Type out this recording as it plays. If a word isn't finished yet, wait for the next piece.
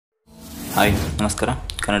Hi ನಮಸ್ಕಾರ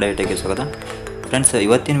Kannada I ಟೆಕ್ಗೆ ಸ್ವಾಗತ friends.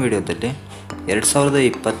 ಇವತ್ತಿನ ವಿಡಿಯೋದಲ್ಲಿ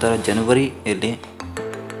 2020 ಜನವರಿಯಲ್ಲಿ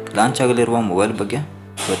ಲಾಂಚ್ ಆಗಲಿರುವ ಮೊಬೈಲ್ ಬಗ್ಗೆ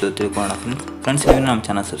ಇವತ್ತು ತಿಳ್ಕೊಳ್ಳೋಣ ಫ್ರೆಂಡ್ಸ್. ನೀವು ನಮ್ಮ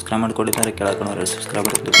ಚಾನಲ್ ಸಬ್ಸ್ಕ್ರೈಬ್ ಮಾಡಿಕೊಂಡಿದ್ದಾರೆ, ಕೆಳಗೆ ಸಬ್ಸ್ಕ್ರೈಬ್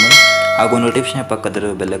ಕ್ಲಿಕ್ ಮಾಡಿ ಹಾಗೂ ನೋಟಿಫಿಕೇಶನ್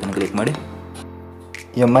ಪಕ್ಕದಲ್ಲಿ ಬೆಲ್ ಐಕಾನ್ ಕ್ಲಿಕ್ ಮಾಡಿ.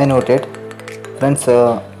 MI Note 8 ಫ್ರೆಂಡ್ಸ್,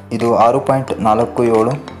 ಇದು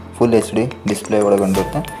 6.47 ಫುಲ್ HD ಡಿಸ್ಪ್ಲೇ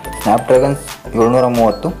ಒಳಗೊಂಡಿರುತ್ತೆ. ಸ್ನ್ಯಾಪ್ಡ್ರ್ಯಾಗನ್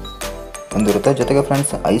 730 ಹೊಂದಿರುತ್ತೆ. ಜೊತೆಗೆ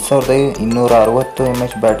ಫ್ರೆಂಡ್ಸ್ 5260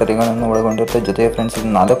 mAh ಬ್ಯಾಟರಿಗಳನ್ನು ಒಳಗೊಂಡಿರುತ್ತೆ. ಜೊತೆಗೆ ಫ್ರೆಂಡ್ಸ್ ಇದು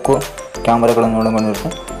 4 ಕ್ಯಾಮ್ರಾಗಳನ್ನು ಒಳಗೊಂಡಿರುತ್ತೆ.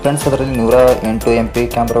 ಫ್ರೆಂಡ್ಸ್ ಅದರಲ್ಲಿ 108 MP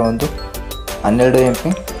ಕ್ಯಾಮ್ರಾ, 12 MP,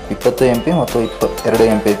 20 MP ಮತ್ತು 22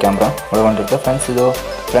 MP ಕ್ಯಾಮ್ರಾ ಒಳಗೊಂಡಿರುತ್ತೆ. ಫ್ರೆಂಡ್ಸ್ ಇದು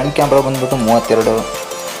ಫ್ರಂಟ್ ಕ್ಯಾಮ್ರಾ ಬಂದುಬಿಟ್ಟು 32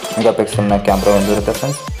 ಮೆಗಾಪಿಕ್ಸೆಲ್ನ ಕ್ಯಾಮ್ರಾ ಹೊಂದಿರುತ್ತೆ.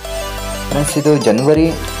 ಫ್ರೆಂಡ್ಸ್ ಇದು ಜನವರಿ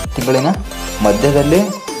ತಿಂಗಳಿನ ಮಧ್ಯದಲ್ಲಿ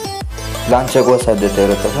ಲಾಂಚ್ ಆಗುವ ಸಾಧ್ಯತೆ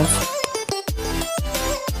ಇರುತ್ತೆ. ಫ್ರೆಂಡ್ಸ್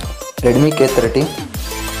ರೆಡ್ಮಿ K30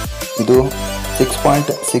 ಇದು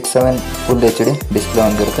 6.67 ಫುಲ್ HD ಡಿಸ್ಪ್ಲೇ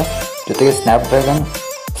ಹೊಂದಿರುತ್ತೆ. ಜೊತೆಗೆ Snapdragon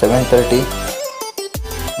 730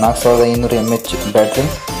 4500 mAh battery,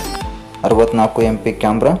 64 MP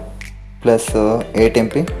camera plus 8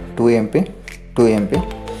 MP 2 MP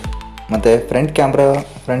ಮತ್ತು front camera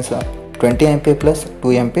friends 20 MP plus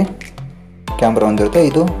 2 MP camera ಹೊಂದಿರುತ್ತೆ.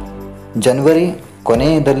 ಇದು ಜನವರಿ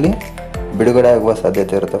ಕೊನೆಯಲ್ಲಿ ಬಿಡುಗಡೆ ಆಗುವ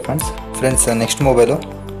ಸಾಧ್ಯತೆ ಇರುತ್ತೆ. Friends next mobile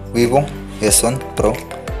Vivo S1 Pro.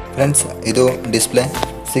 Friends ಇದು ಡಿಸ್ಪ್ಲೇ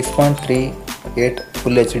 6.38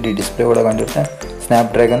 ಫುಲ್ HD ಡಿಸ್ಪ್ಲೇ ಒಳಗೊಂಡಿರುತ್ತೆ.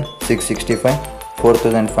 Snapdragon 665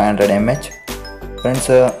 4500 mAh. ಫ್ರೆಂಡ್ಸ್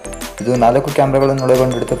ಇದು 4 ಕ್ಯಾಮ್ರಾಗಳನ್ನು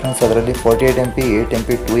ಒಳಗೊಂಡಿರುತ್ತೆ. ಫ್ರೆಂಡ್ಸ್ ಅದರಲ್ಲಿ 48 MP 8 MP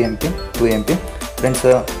 2 MP. Friends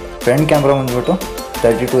front camera ಬಂದುಬಿಟ್ಟು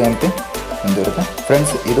 32 MP ಹೊಂದಿರುತ್ತೆ.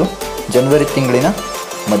 ಫ್ರೆಂಡ್ಸ್ ಇದು ಜನವರಿ ತಿಂಗಳಿನ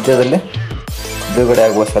ಮಧ್ಯದಲ್ಲಿ ಬಿಡುಗಡೆ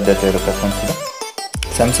ಆಗುವ ಸಾಧ್ಯತೆ ಇರುತ್ತೆ. ಫ್ರೆಂಡ್ಸ್ ಇದು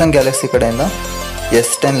ಸ್ಯಾಮ್ಸಂಗ್ ಗ್ಯಾಲಕ್ಸಿ ಕಡೆಯಿಂದ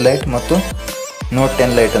S10 ಲೈಟ್ ಮತ್ತು Note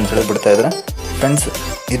 10 ಲೈಟ್ ಅಂತೇಳಿ ಬಿಡ್ತಾ ಇದ್ದಾರೆ. ಫ್ರೆಂಡ್ಸ್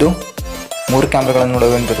ಇದು 3 ಕ್ಯಾಮ್ರಾಗಳನ್ನು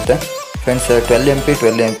ಒಳಗೊಂಡಿರುತ್ತೆ. Friends 12 MP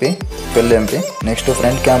next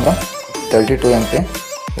front camera 32 MP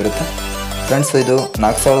ಇರುತ್ತೆ. ಫ್ರೆಂಡ್ಸ್ ಇದು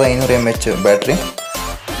 4500 mAh ಬ್ಯಾಟ್ರಿ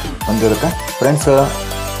ಹೊಂದಿರುತ್ತೆ. ಫ್ರೆಂಡ್ಸ್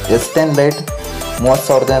S10 ಲೈಟ್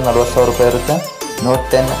 30,000ದಿಂದ 40,000 ರೂಪಾಯಿ ಇರುತ್ತೆ. Note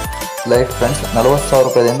 10 ಲೈಟ್ ಫ್ರೆಂಡ್ಸ್ 40,000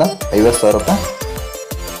 ರೂಪಾಯಿದಿಂದ 50,000 ರೂಪಾಯಿ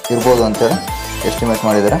ಇರ್ಬೋದು ಅಂತೇಳಿ ಎಸ್ಟಿಮೇಟ್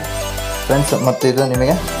ಮಾಡಿದ್ದಾರೆ. ಫ್ರೆಂಡ್ಸ್ ಮತ್ತು ಇದು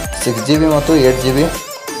ನಿಮಗೆ 6GB ಮತ್ತು 8GB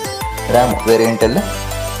ರ್ಯಾಮ್ ವೇರಿಯಂಟಲ್ಲಿ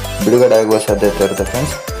ಬಿಡುಗಡೆ ಆಗುವ ಸಾಧ್ಯತೆ ಇರುತ್ತೆ.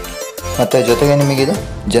 ಫ್ರೆಂಡ್ಸ್ ಮತ್ತು ಜೊತೆಗೆ ನಿಮಗಿದು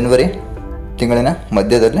ಜನವರಿ ತಿಂಗಳಿನ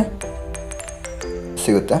ಮಧ್ಯದಲ್ಲಿ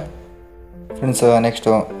ಸಿಗುತ್ತೆ. ಫ್ರೆಂಡ್ಸ್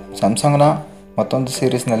ನೆಕ್ಸ್ಟು ಸ್ಯಾಮ್ಸಂಗ್ನ ಮತ್ತೊಂದು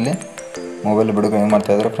ಸೀರೀಸ್ನಲ್ಲಿ ಮೊಬೈಲ್ ಬಿಡುಗಡೆ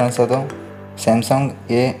ಮಾಡ್ತಾಯಿದ್ದಾರೆ. ಫ್ರೆಂಡ್ಸ್ ಅದು ಸ್ಯಾಮ್ಸಂಗ್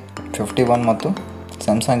A51 ಮತ್ತು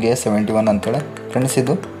ಸ್ಯಾಮ್ಸಂಗ್ A71 ಅಂತೇಳಿ. ಫ್ರೆಂಡ್ಸ್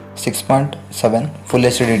ಇದು 6.7 ಫುಲ್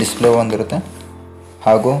HD ಡಿಸ್ಪ್ಲೇ ಹೊಂದಿರುತ್ತೆ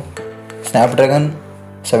ಹಾಗೂ ಸ್ನ್ಯಾಪ್ಡ್ರ್ಯಾಗನ್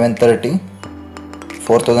 730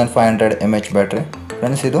 4500 mAh ಬ್ಯಾಟ್ರಿ.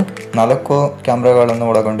 ಫ್ರೆಂಡ್ಸ್ ಇದು 4 ಕ್ಯಾಮ್ರಾಗಳನ್ನು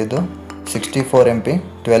ಒಳಗೊಂಡಿದ್ದು 64 MP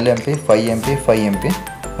 12 MP 5 MP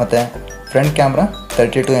ಮತ್ತು ಫ್ರಂಟ್ ಕ್ಯಾಮ್ರಾ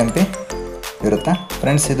 32 MP ಇರುತ್ತೆ.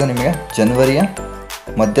 ಫ್ರೆಂಡ್ಸ್ ಇದು ನಿಮಗೆ ಜನವರಿಯ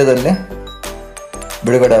ಮಧ್ಯದಲ್ಲಿ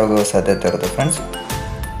ಬಿಡುಗಡೆ ಆಗುವ ಸಾಧ್ಯತೆ ಇರುತ್ತೆ.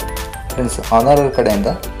 ಫ್ರೆಂಡ್ಸ್ ಆನರ್ ಕಡೆಯಿಂದ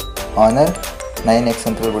ಆನರ್ 9X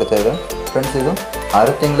ಅಂತ ಬಿಡ್ತಾ ಇದ್ದಾರೆ. ಫ್ರೆಂಡ್ಸ್ ಇದು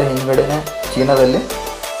 6 ತಿಂಗಳ ಹಿಂದ್ಗಡೆನೇ ಚೀನಾದಲ್ಲಿ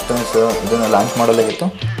ಫ್ರೆಂಡ್ಸ್ ಇದನ್ನು ಲಾಂಚ್ ಮಾಡಲಾಗಿತ್ತು.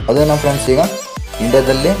 ಅದನ್ನು ಫ್ರೆಂಡ್ಸ್ ಈಗ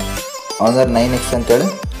ಇಂಡಿಯಾದಲ್ಲಿ ಆನರ್ 9X ಅಂತೇಳಿ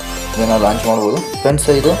ಇದನ್ನು ಲಾಂಚ್ ಮಾಡ್ಬೋದು. ಫ್ರೆಂಡ್ಸ್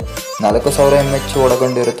ಇದು 4000 mAh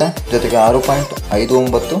ಒಳಗೊಂಡಿರುತ್ತೆ. ಜೊತೆಗೆ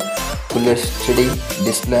 6.59 ಫುಲ್ HD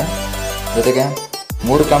ಡಿಸ್ಪ್ಲೇ, ಜೊತೆಗೆ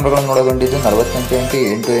 3 ಕ್ಯಾಮ್ರಾಗಳನ್ನು ಒಳಗೊಂಡಿದ್ದು 48 MP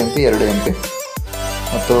 8 MP 2 MP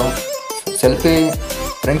ಮತ್ತು ಸೆಲ್ಫಿ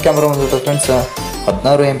ಫ್ರಂಟ್ ಕ್ಯಾಮ್ರಾ ಬಂದ್ಬಿಟ್ಟು ಫ್ರೆಂಡ್ಸ್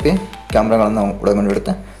 16 MP ಕ್ಯಾಮ್ರಾಗಳನ್ನು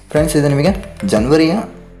ಒಳಗೊಂಡಿರುತ್ತೆ. ಫ್ರೆಂಡ್ಸ್ ಇದು ನಿಮಗೆ ಜನವರಿಯ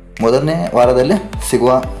ಮೊದಲನೇ ವಾರದಲ್ಲಿ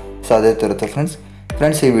ಸಿಗುವ ಸಾಧ್ಯತೆ ಇರುತ್ತೆ.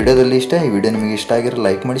 ಫ್ರೆಂಡ್ಸ್ ಈ ವಿಡಿಯೋದಲ್ಲಿ ಈ ವಿಡಿಯೋ ನಿಮಗೆ ಇಷ್ಟ ಆಗಿರೋ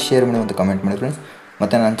ಲೈಕ್ ಮಾಡಿ, ಶೇರ್ ಮಾಡಿ ಮತ್ತು ಕಮೆಂಟ್ ಮಾಡಿ ಫ್ರೆಂಡ್ಸ್.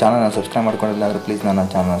 ಮತ್ತು ನನ್ನ ಚಾನಲ್ನ ಸಬ್ಸ್ಕ್ರೈಬ್ ಮಾಡ್ಕೊಂಡಿಲ್ಲ ಅಂದರೆ ಪ್ಲೀಸ್ ನನ್ನ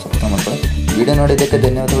ಚಾನಲ್ನ ಸಬ್ಸ್ಕ್ರೈಬ್ ಮಾಡ್ಕೊಳ್ಳಿ. ವಿಡಿಯೋ ನೋಡಿದ್ದಕ್ಕೆ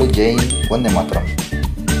ಧನ್ಯವಾದಗಳು. ಜೈ ಹಿಂದ್, ವಂದೇ ಮಾತರಂ.